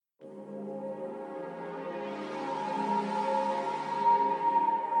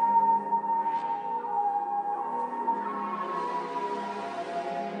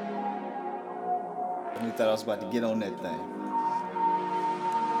thought I was about to get on that thing.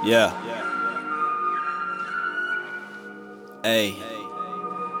 Yeah. Hey.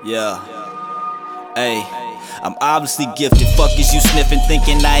 Yeah. Hey. I'm obviously gifted, fuck is you sniffing,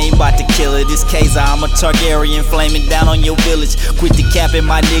 thinking I ain't about to kill it. This case, I'm a Targaryen, flaming down on your village. Quit the capping,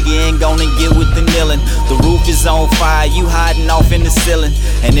 my nigga ain't gonna get with the kneeling. The roof is on fire, you hiding off in the ceiling.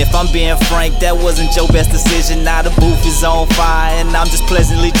 And if I'm being frank, that wasn't your best decision. Now the booth is on fire, and I'm just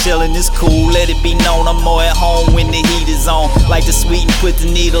pleasantly chilling. It's cool, let it be known, I'm more at home when the heat is on. Like to sweeten, put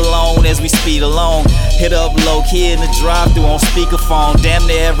the needle on as we speed along. Hit up low key in the drive-thru on speakerphone. Damn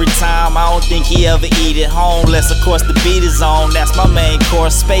near every time, I don't think he ever eat at home. Unless of course the beat is on, that's my main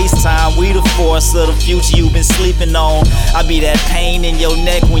course. Space time, we the force of the future you been sleeping on. I be that pain in your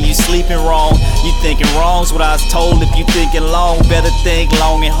neck when you sleeping wrong. You thinking wrong's what I was told. If you thinking long, better think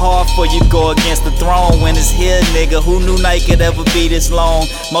long and hard before you go against the throne. When it's here, nigga, who knew night could ever be this long?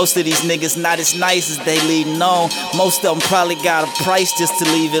 Most of these niggas not as nice as they leading on. Most of them probably got a price just to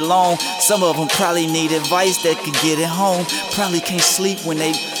leave it alone. Some of them probably need advice that could get it home. Probably can't sleep when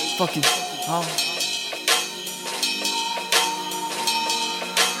they fucking home.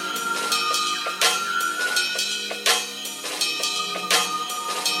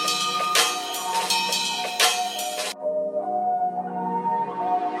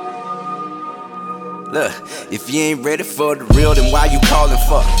 Look, if you ain't ready for the real, then why you calling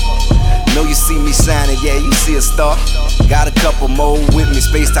for? Know you see me shining, yeah, you see a star. Got a couple more with me,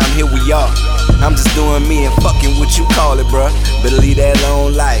 SPACETIME, here we are. I'm just doing me and fucking what you call it, bruh. Better leave that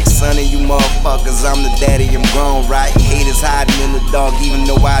alone like, son of you motherfuckers, I'm the daddy, I'm grown, right? Haters hiding in the dark, even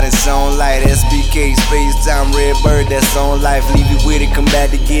though I done shown light. SBK, SPACETIME, Red Bird, that's on life. Leave you with it, come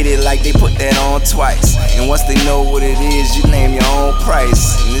back to get it like they put that on twice. And once they know what it is, you name your own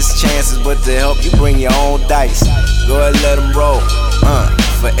price. And this chance is but to help you bring your own dice. Go ahead, let them roll.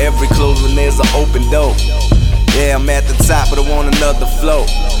 For every closing there's an open door. Yeah, I'm at the top, but I want another flow.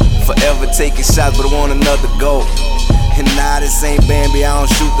 Forever taking shots, but I want another goal. And nah, this ain't Bambi, I don't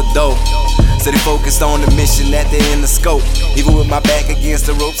shoot the dope. So they focused on the mission that they're in the scope. Even with my back against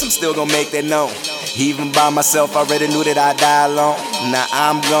the ropes, I'm still gonna make that known. Even by myself, I already knew that I'd die alone. Now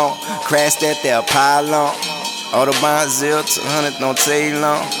I'm gone, crash that there pylon. Autobahn 0 to 100, don't take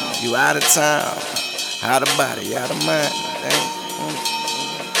long. You out of town, out of body, out of mind.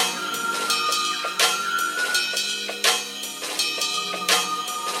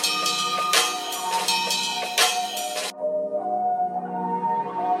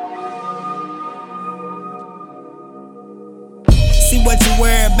 See what you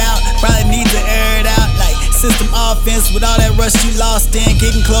worry about, probably need to air it out. Like system offense with all that rush you lost in.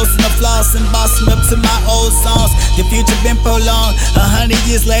 Getting close to the floss and bossing up to my old songs. The future been prolonged. 100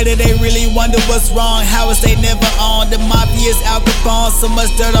 years later they really wonder what's wrong. How is they never on? The mafia's Al Capone. So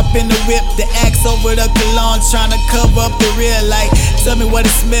much dirt up in the whip. The axe over the cologne, trying to cover up the real light. Tell me what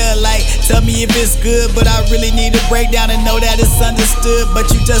it smell like, tell me if it's good. But I really need a breakdown and know that it's understood.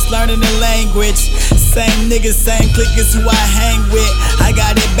 But you just learning the language. Same niggas, same clickers who I hang with. I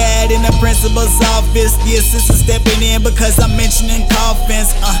got it bad in the principal's office. The assistant stepping in because I'm mentioning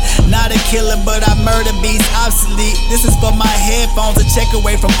coffins. Not a killer, but I murder beats obsolete. This is for my headphones, a check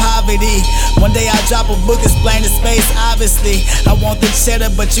away from poverty. One day I drop a book explaining space, obviously. I want the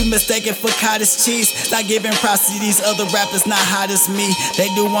cheddar, but you mistaken for cottage cheese. Not giving props to these other rappers, not hot as me. They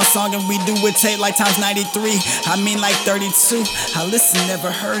do one song and we do it tape like times 93. I mean like 32. I listen,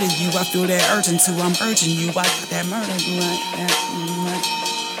 never heard of you. I feel that urgent too. I'm urging you. I got that murder.